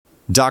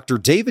Dr.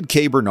 David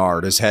K.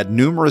 Bernard has had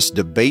numerous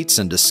debates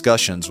and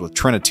discussions with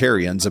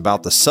Trinitarians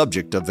about the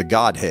subject of the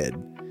Godhead.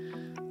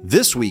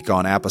 This week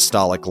on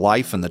Apostolic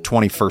Life in the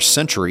 21st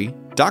Century,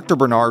 Dr.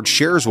 Bernard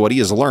shares what he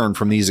has learned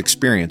from these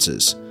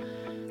experiences.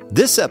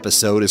 This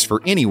episode is for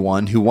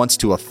anyone who wants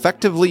to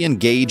effectively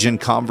engage in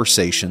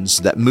conversations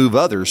that move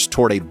others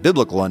toward a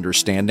biblical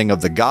understanding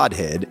of the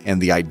Godhead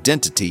and the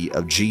identity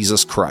of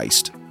Jesus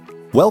Christ.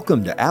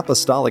 Welcome to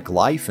Apostolic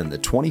Life in the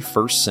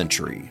 21st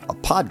Century, a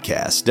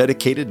podcast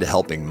dedicated to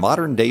helping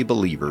modern-day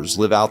believers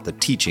live out the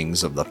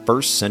teachings of the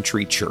first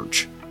century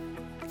church.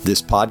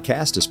 This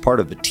podcast is part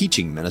of the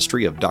teaching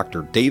ministry of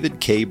Dr. David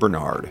K.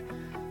 Bernard.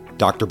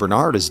 Dr.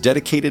 Bernard has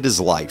dedicated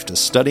his life to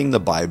studying the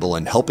Bible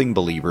and helping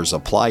believers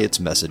apply its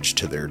message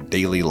to their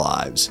daily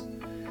lives.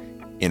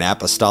 In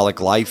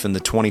Apostolic Life in the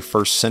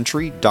 21st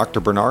Century, Dr.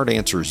 Bernard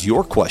answers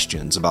your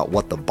questions about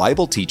what the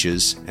Bible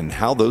teaches and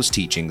how those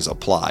teachings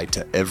apply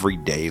to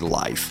everyday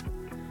life.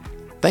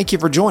 Thank you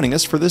for joining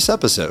us for this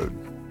episode.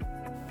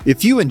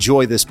 If you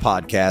enjoy this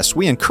podcast,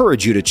 we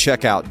encourage you to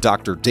check out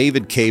Dr.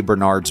 David K.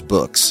 Bernard's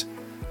books.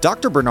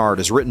 Dr. Bernard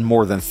has written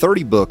more than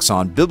 30 books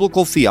on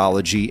biblical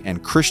theology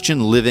and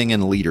Christian living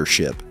and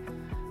leadership.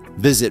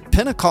 Visit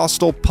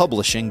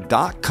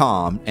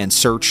PentecostalPublishing.com and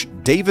search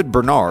David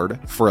Bernard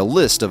for a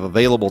list of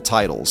available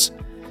titles.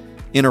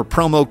 Enter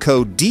promo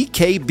code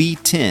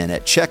DKB10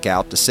 at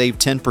checkout to save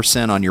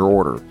 10% on your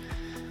order.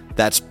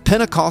 That's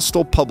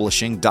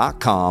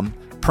PentecostalPublishing.com,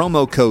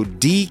 promo code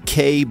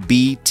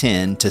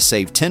DKB10 to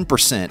save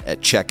 10%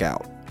 at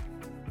checkout.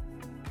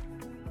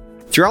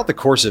 Throughout the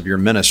course of your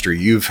ministry,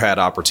 you've had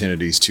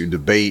opportunities to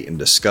debate and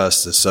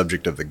discuss the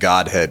subject of the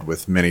Godhead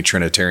with many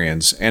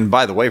Trinitarians. And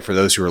by the way, for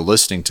those who are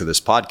listening to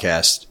this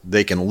podcast,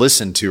 they can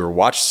listen to or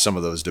watch some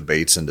of those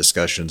debates and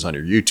discussions on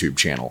your YouTube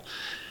channel.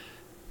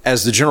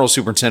 As the General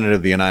Superintendent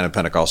of the United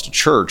Pentecostal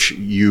Church,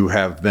 you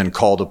have been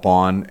called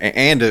upon,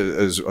 and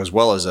as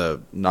well as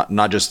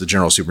not just the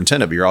General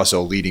Superintendent, but you're also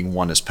a leading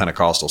Oneness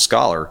Pentecostal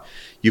scholar.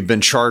 You've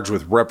been charged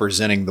with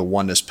representing the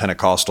Oneness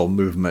Pentecostal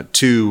movement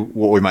to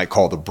what we might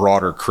call the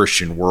broader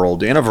Christian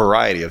world in a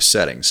variety of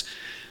settings.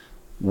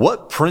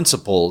 What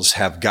principles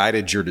have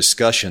guided your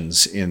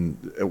discussions in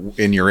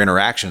your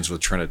interactions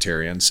with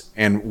Trinitarians,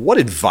 and what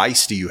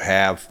advice do you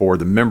have for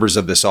the members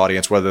of this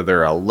audience, whether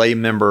they're a lay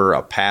member,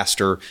 a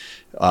pastor,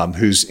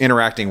 who's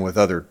interacting with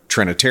other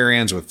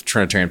Trinitarians, with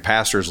Trinitarian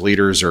pastors,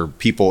 leaders, or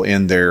people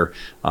in their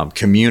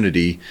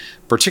community,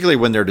 particularly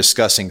when they're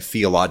discussing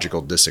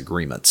theological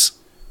disagreements?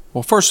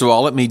 Well, first of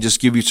all, let me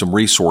just give you some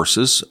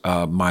resources.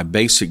 My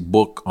basic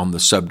book on the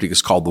subject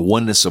is called The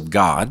Oneness of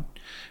God,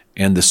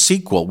 and the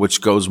sequel,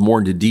 which goes more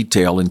into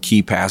detail in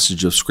key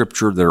passages of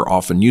Scripture that are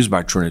often used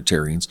by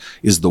Trinitarians,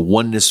 is The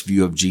Oneness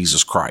View of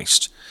Jesus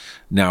Christ.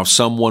 Now, if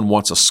someone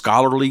wants a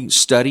scholarly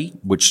study,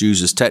 which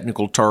uses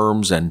technical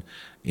terms and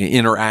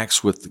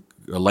interacts with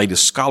the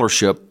latest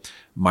scholarship,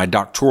 my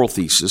doctoral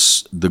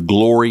thesis, The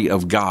Glory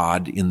of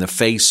God in the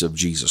Face of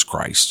Jesus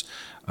Christ,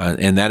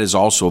 and that is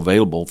also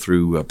available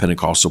through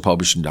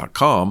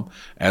PentecostalPublishing.com,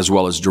 as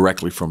well as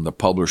directly from the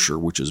publisher,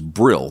 which is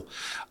Brill.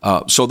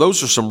 So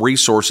those are some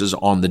resources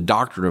on the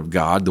doctrine of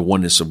God, the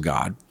oneness of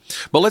God.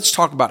 But let's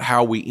talk about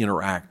how we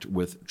interact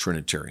with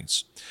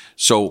Trinitarians.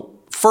 So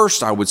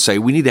first, I would say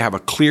we need to have a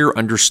clear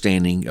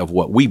understanding of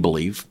what we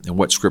believe and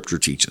what Scripture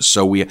teaches.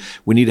 So we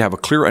need to have a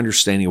clear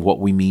understanding of what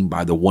we mean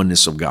by the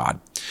oneness of God.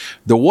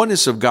 The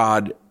oneness of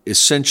God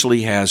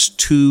essentially has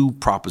two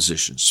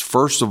propositions.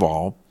 First of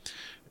all,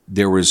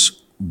 there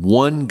is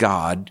one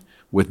God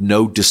with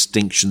no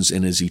distinctions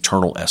in his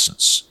eternal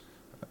essence,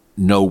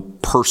 no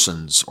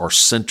persons or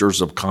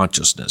centers of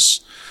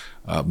consciousness.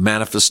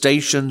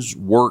 Manifestations,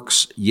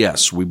 works,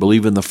 yes, we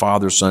believe in the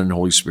Father, Son, and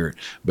Holy Spirit.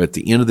 But at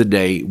the end of the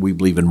day, we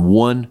believe in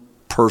one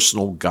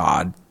personal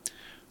God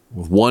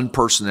with one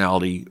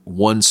personality,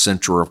 one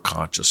center of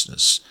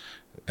consciousness.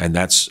 And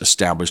that's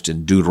established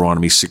in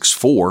Deuteronomy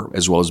 6:4,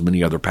 as well as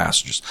many other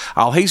passages.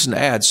 I'll hasten to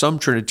add, some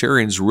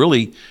Trinitarians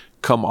really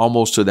come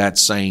almost to that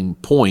same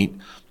point.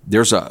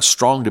 There's a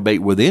strong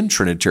debate within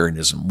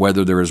Trinitarianism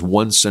whether there is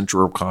one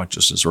center of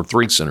consciousness or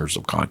three centers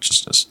of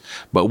consciousness.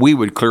 But we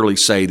would clearly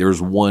say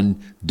there's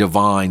one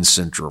divine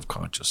center of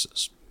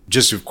consciousness.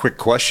 Just a quick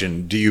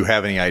question. Do you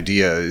have any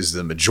idea, is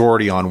the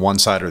majority on one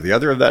side or the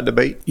other of that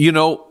debate? You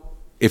know,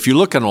 if you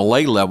look on a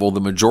lay level,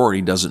 the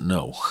majority doesn't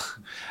know.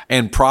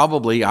 And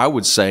probably, I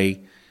would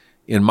say,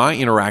 in my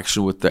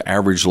interaction with the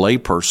average lay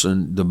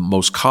person, the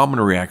most common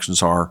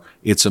reactions are,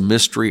 it's a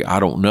mystery, I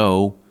don't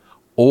know,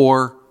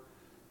 or,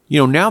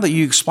 now that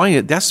you explain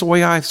it, that's the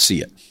way I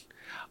see it.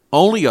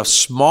 Only a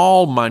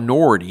small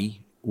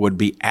minority would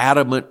be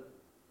adamant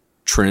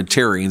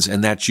Trinitarians,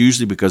 and that's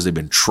usually because they've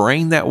been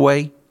trained that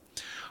way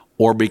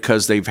or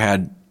because they've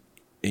had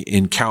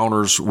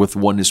encounters with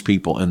oneness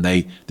people and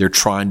they're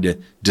trying to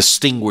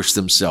distinguish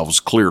themselves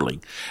clearly.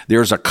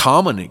 There's a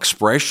common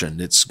expression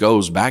that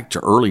goes back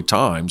to early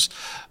times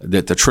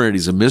that the Trinity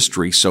is a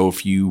mystery. So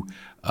if you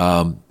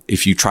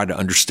try to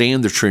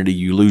understand the Trinity,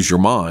 you lose your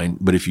mind.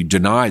 But if you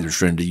deny the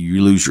Trinity,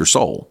 you lose your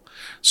soul.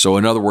 So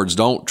in other words,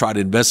 don't try to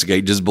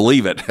investigate, just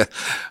believe it.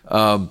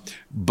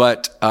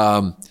 But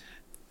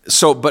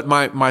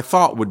my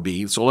thought would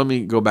be, so let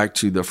me go back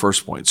to the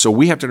first point. So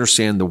we have to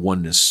understand the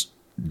oneness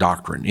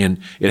doctrine, and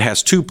it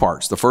has two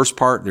parts. The first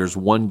part, there's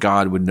one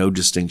God with no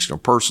distinction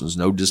of persons,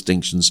 no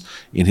distinctions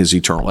in his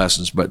eternal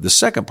essence. But the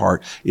second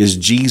part is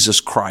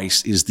Jesus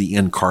Christ is the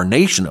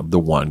incarnation of the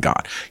one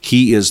God.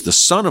 He is the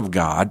Son of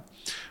God,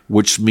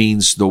 which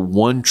means the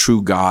one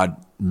true God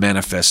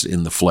manifested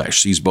in the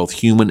flesh. He's both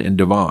human and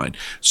divine.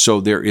 So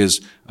there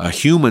is a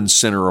human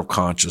center of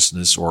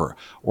consciousness, or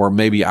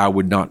maybe I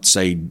would not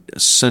say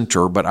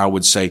center, but I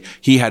would say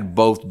he had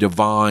both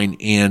divine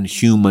and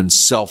human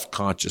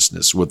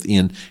self-consciousness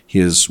within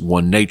his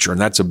one nature. And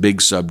that's a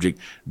big subject.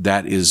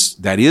 That is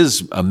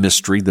a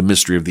mystery, the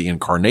mystery of the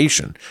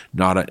incarnation,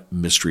 not a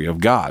mystery of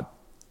God,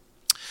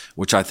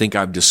 which I think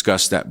I've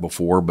discussed that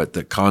before, but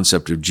the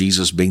concept of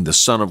Jesus being the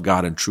Son of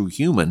God and true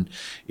human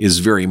is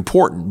very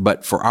important.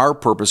 But for our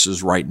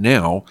purposes right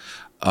now,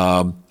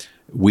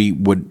 we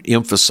would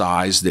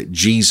emphasize that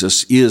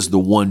Jesus is the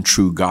one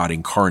true God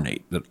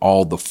incarnate, that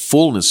all the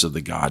fullness of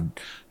the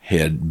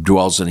Godhead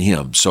dwells in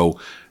him. So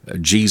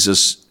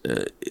Jesus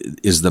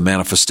is the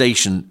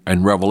manifestation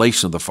and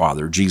revelation of the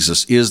Father.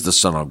 Jesus is the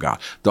Son of God.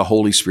 The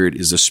Holy Spirit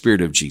is the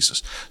Spirit of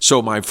Jesus.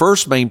 So my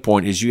first main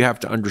point is you have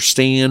to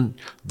understand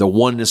the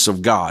oneness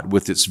of God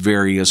with its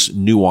various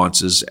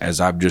nuances, as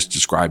I've just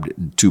described it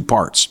in two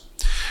parts.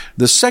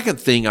 The second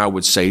thing I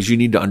would say is you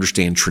need to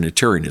understand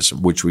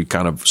Trinitarianism, which we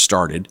kind of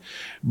started.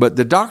 But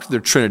the doctrine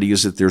of the Trinity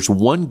is that there's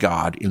one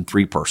God in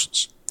three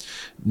persons.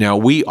 Now,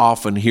 we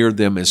often hear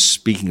them as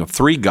speaking of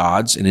three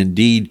gods, and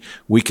indeed,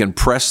 we can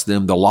press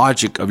them. The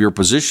logic of your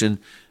position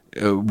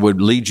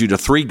would lead you to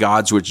three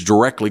gods, which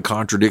directly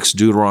contradicts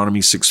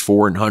Deuteronomy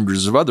 6:4 and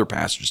hundreds of other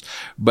passages.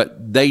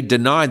 But they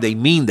deny they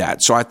mean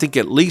that. So I think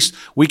at least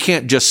we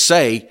can't just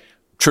say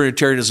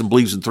Trinitarianism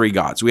believes in three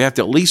gods. We have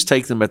to at least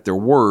take them at their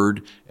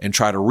word and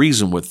try to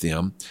reason with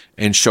them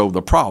and show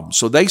the problem.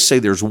 So they say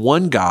there's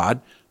one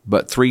God,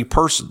 but three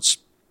persons.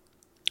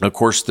 Of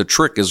course, the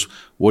trick is,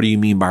 what do you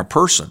mean by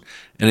person?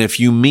 And if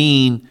you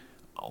mean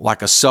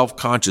like a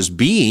self-conscious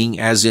being,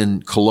 as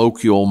in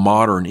colloquial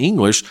modern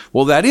English,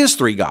 well, that is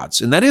three gods,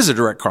 and that is a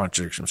direct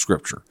contradiction of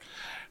Scripture.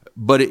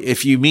 But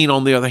if you mean,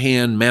 on the other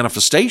hand,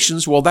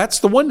 manifestations, well, that's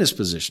the oneness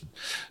position.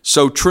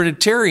 So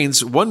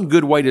Trinitarians, one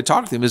good way to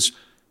talk to them is,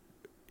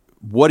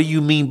 what do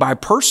you mean by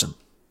person?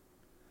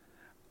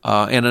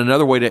 And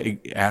another way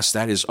to ask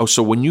that is,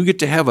 so when you get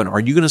to heaven, are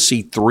you going to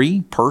see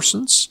three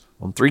persons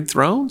on three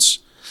thrones?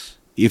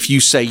 If you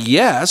say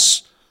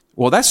yes,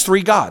 well, that's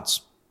three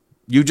gods.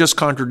 You just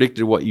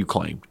contradicted what you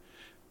claimed.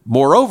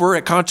 Moreover,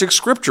 it contradicts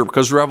Scripture,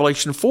 because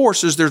Revelation 4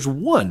 says there's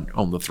one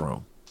on the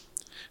throne.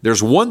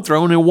 There's one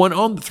throne and one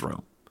on the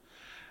throne.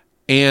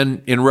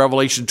 And in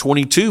Revelation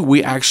 22,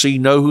 we actually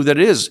know who that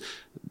is.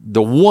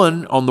 The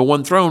one on the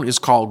one throne is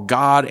called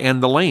God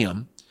and the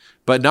Lamb,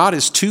 but not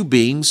as two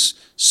beings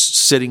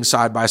sitting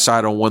side by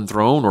side on one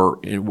throne or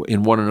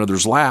in one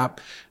another's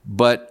lap,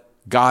 but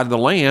God the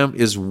Lamb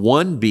is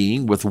one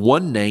being with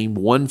one name,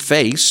 one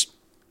face.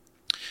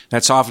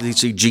 That's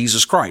obviously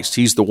Jesus Christ.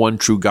 He's the one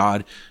true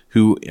God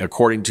who,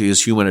 according to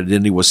his human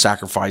identity, was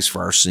sacrificed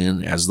for our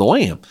sin as the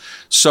Lamb.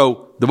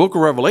 So the book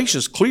of Revelation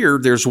is clear.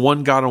 There's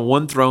one God on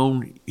one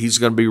throne. He's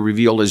going to be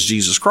revealed as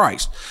Jesus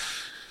Christ.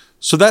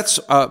 So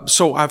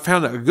so I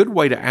found a good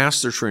way to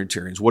ask the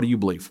Trinitarians, what do you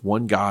believe?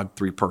 One God,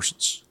 three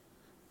persons.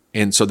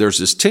 And so there's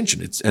this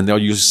tension, and they'll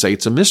usually say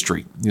it's a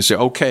mystery. You say,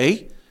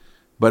 okay,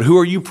 but who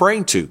are you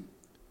praying to?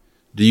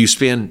 Do you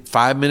spend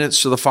 5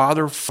 minutes to the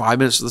Father, 5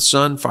 minutes to the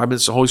Son, 5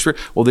 minutes to the Holy Spirit?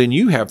 Well, then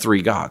you have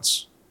three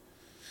gods.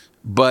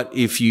 But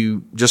if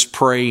you just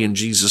pray in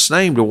Jesus'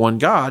 name to one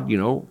God,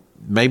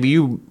 maybe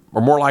you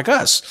are more like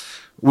us.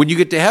 When you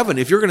get to heaven,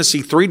 if you're going to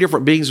see three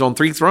different beings on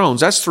three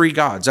thrones, that's three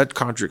gods. That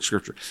contradicts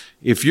Scripture.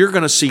 If you're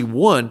going to see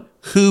one,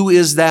 who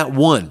is that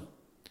one?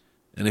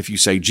 And if you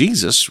say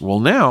Jesus, well,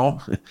 now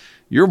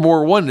you're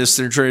more oneness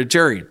than a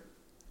Trinitarian.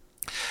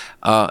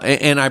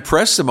 And I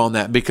press them on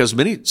that, because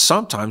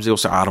sometimes they'll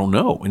say, I don't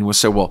know. And we'll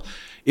say, well,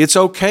 it's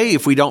okay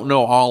if we don't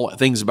know all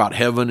things about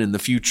heaven and the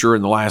future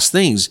and the last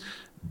things,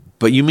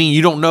 but you mean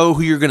you don't know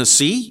who you're going to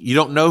see? You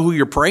don't know who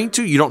you're praying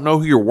to? You don't know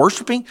who you're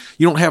worshiping?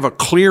 You don't have a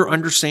clear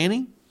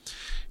understanding?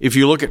 If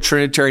you look at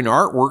Trinitarian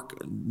artwork,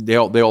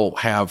 they'll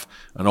have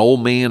an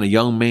old man, a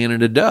young man,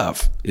 and a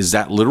dove. Is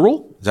that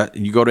literal? Is that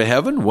you go to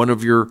heaven,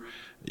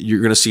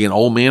 you're going to see an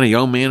old man, a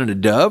young man, and a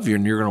dove,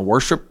 and you're going to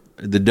worship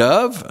the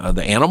dove,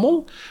 the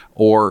animal?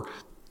 Or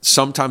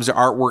sometimes the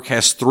artwork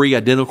has three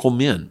identical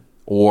men,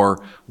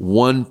 or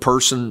one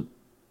person,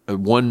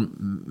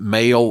 one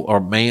male or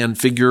man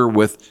figure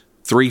with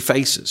three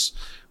faces.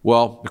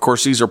 Well, of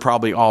course, these are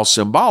probably all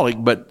symbolic,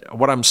 but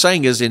what I'm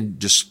saying is, in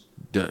just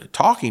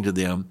talking to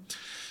them,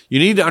 you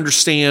need to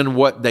understand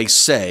what they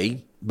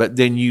say, but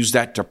then use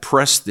that to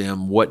press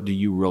them. What do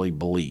you really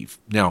believe?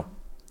 Now,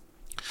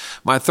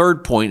 My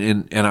third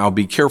point, and I'll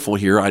be careful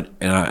here,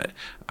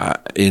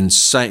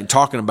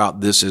 talking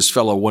about this as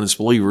fellow oneness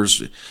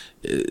believers,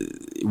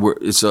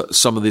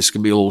 some of this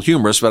can be a little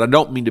humorous, but I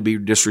don't mean to be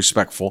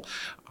disrespectful.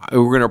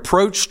 We're going to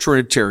approach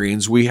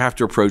Trinitarians, we have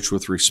to approach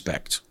with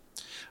respect.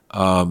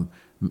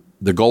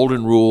 The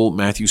golden rule,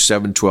 Matthew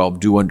 7:12,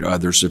 do unto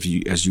others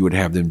as you would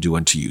have them do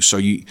unto you. So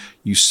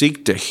you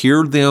seek to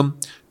hear them,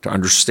 to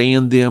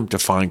understand them, to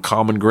find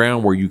common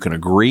ground where you can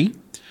agree,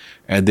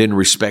 and then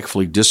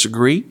respectfully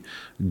disagree.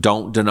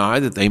 Don't deny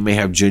that they may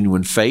have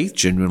genuine faith,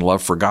 genuine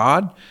love for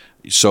God.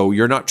 So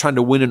you're not trying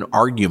to win an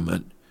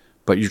argument,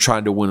 but you're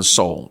trying to win a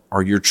soul,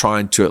 or you're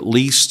trying to at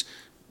least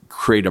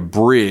create a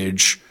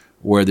bridge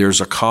where there's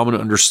a common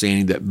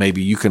understanding that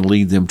maybe you can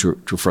lead them to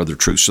further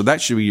truth. So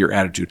that should be your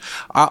attitude.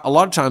 A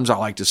lot of times I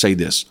like to say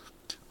this: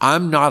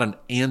 I'm not an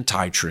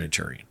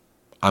anti-Trinitarian.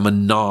 I'm a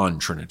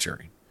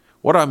non-Trinitarian.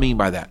 What do I mean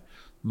by that?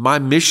 My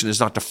mission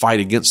is not to fight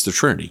against the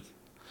Trinity.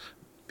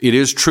 It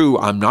is true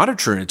I'm not a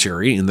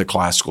Trinitarian in the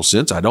classical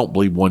sense. I don't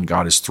believe one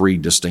God is three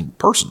distinct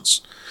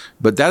persons.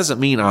 But that doesn't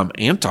mean I'm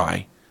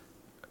anti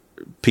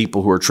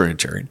people who are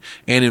Trinitarian.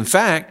 And in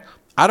fact,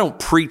 I don't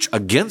preach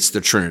against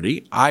the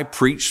Trinity. I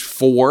preach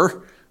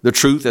for the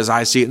truth as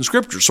I see it in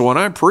Scripture. So when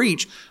I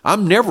preach,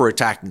 I'm never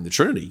attacking the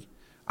Trinity.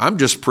 I'm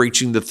just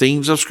preaching the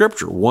themes of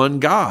Scripture. One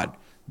God,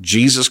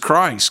 Jesus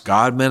Christ,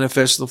 God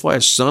manifest in the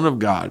flesh, Son of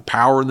God,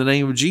 power in the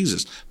name of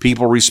Jesus.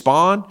 People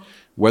respond,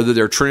 whether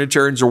they're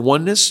Trinitarians or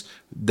oneness,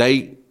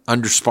 they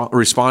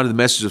respond to the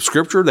message of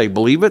Scripture. They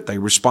believe it. They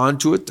respond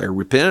to it. They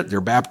repent.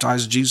 They're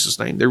baptized in Jesus'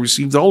 name. They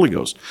receive the Holy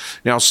Ghost.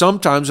 Now,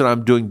 sometimes when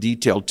I'm doing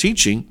detailed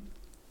teaching,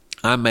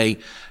 I may,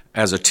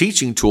 as a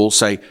teaching tool,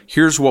 say,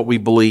 here's what we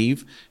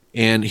believe,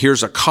 and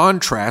here's a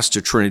contrast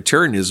to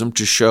Trinitarianism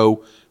to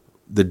show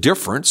the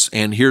difference,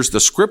 and here's the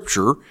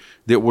Scripture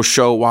that will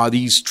show why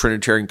these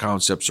Trinitarian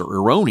concepts are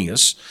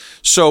erroneous.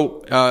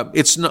 So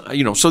it's not,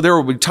 so there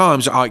will be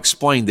times I'll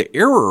explain the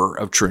error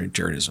of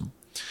Trinitarianism,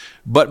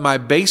 but my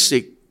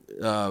basic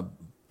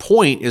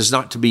point is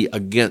not to be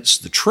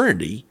against the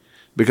Trinity,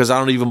 because I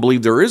don't even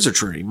believe there is a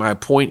Trinity. My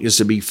point is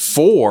to be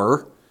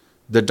for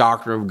the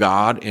doctrine of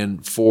God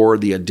and for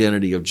the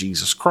identity of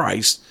Jesus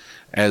Christ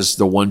as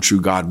the one true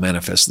God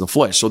manifest in the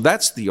flesh. So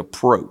that's the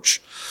approach.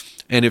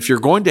 And if you're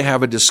going to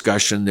have a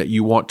discussion that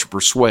you want to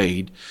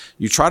persuade,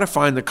 you try to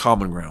find the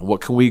common ground. What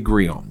can we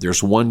agree on?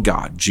 There's one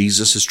God.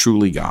 Jesus is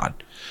truly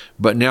God.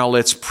 But now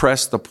let's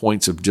press the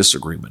points of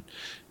disagreement.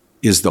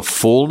 Is the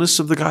fullness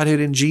of the Godhead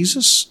in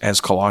Jesus,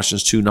 as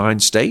Colossians 2:9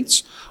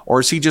 states,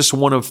 or is he just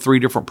one of three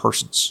different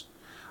persons?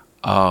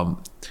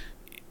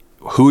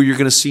 Who are you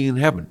going to see in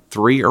heaven,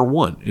 three or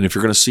one? And if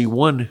you're going to see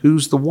one,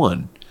 who's the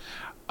one?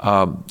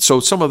 So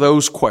some of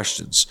those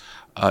questions.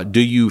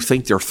 Do you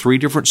think there are three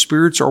different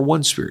spirits or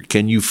one spirit?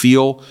 Can you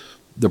feel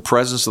the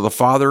presence of the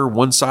Father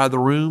one side of the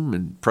room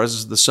and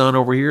presence of the Son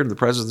over here and the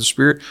presence of the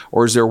Spirit?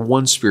 Or is there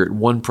one spirit,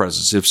 one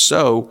presence? If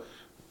so,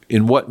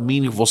 in what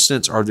meaningful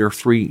sense are there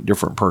three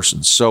different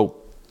persons? So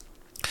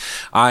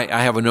I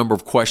have a number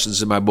of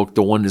questions in my book,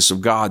 The Oneness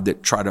of God,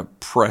 that try to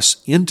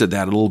press into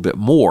that a little bit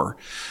more.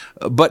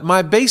 But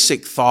my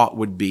basic thought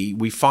would be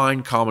we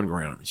find common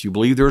ground. If you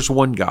believe there's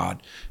one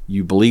God,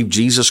 you believe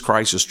Jesus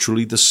Christ is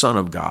truly the Son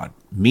of God,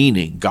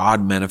 meaning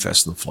God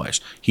manifest in the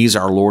flesh. He's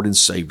our Lord and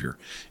Savior.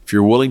 If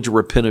you're willing to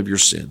repent of your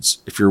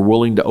sins, if you're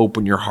willing to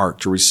open your heart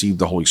to receive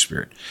the Holy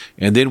Spirit,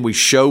 and then we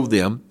show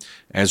them,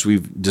 as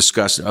we've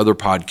discussed in other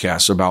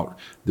podcasts, about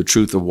the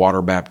truth of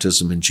water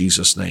baptism in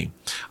Jesus' name.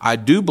 I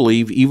do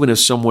believe even if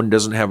someone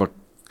doesn't have a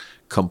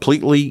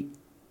completely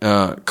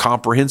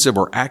comprehensive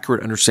or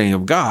accurate understanding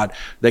of God,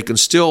 they can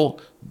still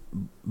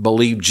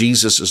believe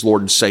Jesus is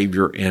Lord and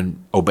Savior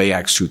and obey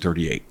Acts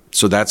 2:38.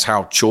 So that's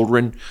how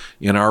children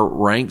in our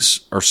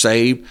ranks are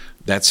saved.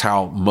 That's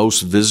how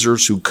most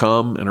visitors who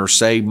come and are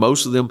saved,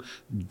 most of them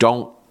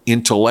don't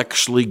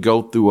intellectually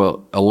go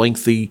through a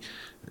lengthy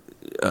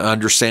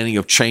understanding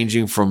of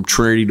changing from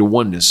Trinity to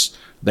oneness.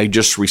 They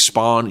just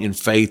respond in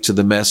faith to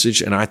the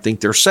message, and I think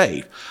they're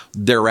saved.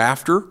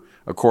 Thereafter,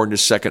 according to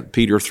 2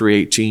 Peter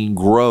 3:18,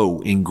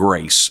 grow in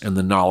grace and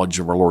the knowledge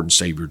of our Lord and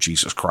Savior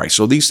Jesus Christ.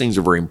 So these things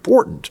are very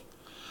important.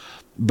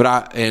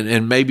 But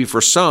and maybe for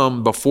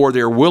some, before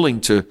they're willing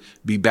to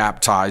be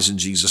baptized in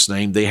Jesus'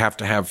 name, they have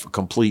to have a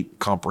complete,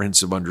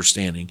 comprehensive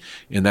understanding,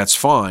 and that's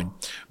fine.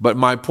 But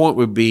my point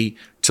would be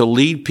to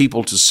lead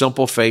people to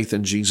simple faith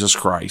in Jesus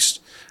Christ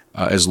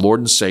as Lord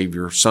and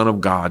Savior, Son of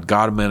God,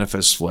 God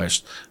manifest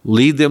flesh.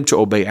 Lead them to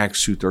obey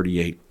Acts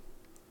 2:38.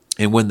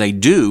 And when they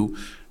do,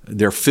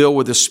 they're filled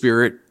with the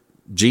Spirit.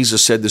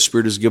 Jesus said the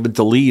Spirit is given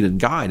to lead and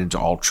guide into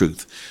all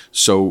truth.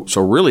 So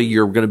really,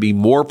 you're going to be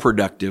more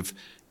productive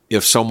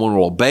if someone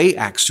will obey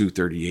Acts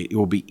 2:38. It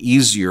will be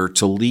easier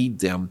to lead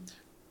them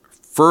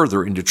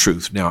further into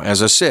truth. Now,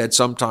 as I said,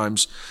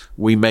 sometimes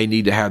we may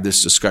need to have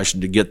this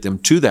discussion to get them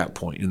to that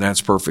point, and that's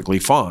perfectly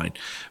fine.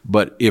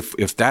 But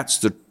if that's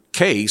the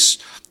case,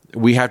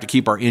 we have to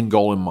keep our end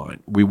goal in mind.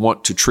 We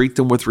want to treat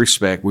them with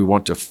respect. We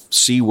want to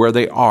see where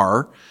they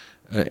are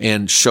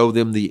and show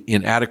them the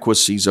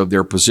inadequacies of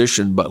their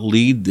position, but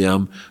lead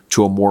them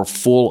to a more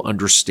full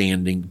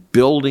understanding,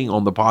 building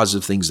on the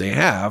positive things they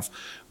have,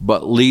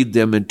 but lead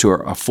them into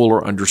a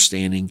fuller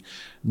understanding,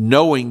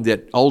 knowing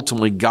that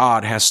ultimately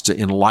God has to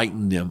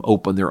enlighten them,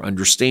 open their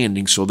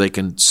understanding so they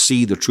can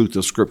see the truth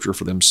of Scripture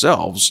for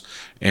themselves,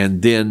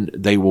 and then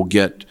they will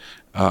get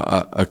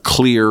a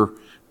clear,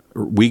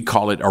 we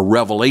call it a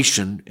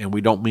revelation, and we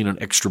don't mean an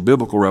extra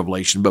biblical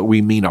revelation, but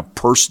we mean a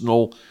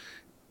personal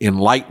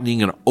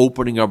enlightening and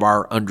opening of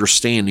our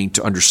understanding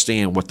to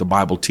understand what the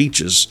Bible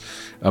teaches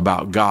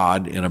about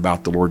God and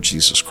about the Lord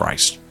Jesus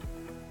Christ.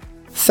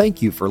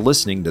 Thank you for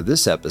listening to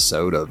this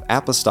episode of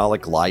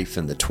Apostolic Life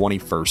in the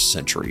 21st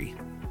Century.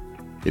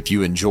 If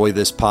you enjoy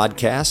this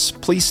podcast,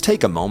 please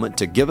take a moment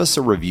to give us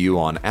a review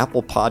on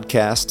Apple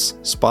Podcasts,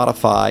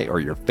 Spotify, or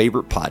your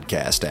favorite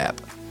podcast app.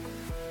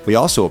 We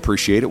also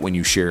appreciate it when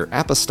you share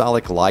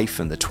Apostolic Life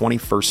in the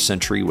 21st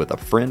Century with a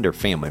friend or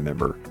family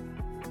member.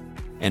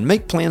 And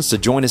make plans to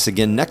join us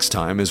again next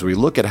time as we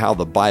look at how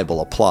the Bible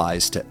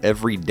applies to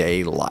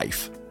everyday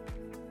life.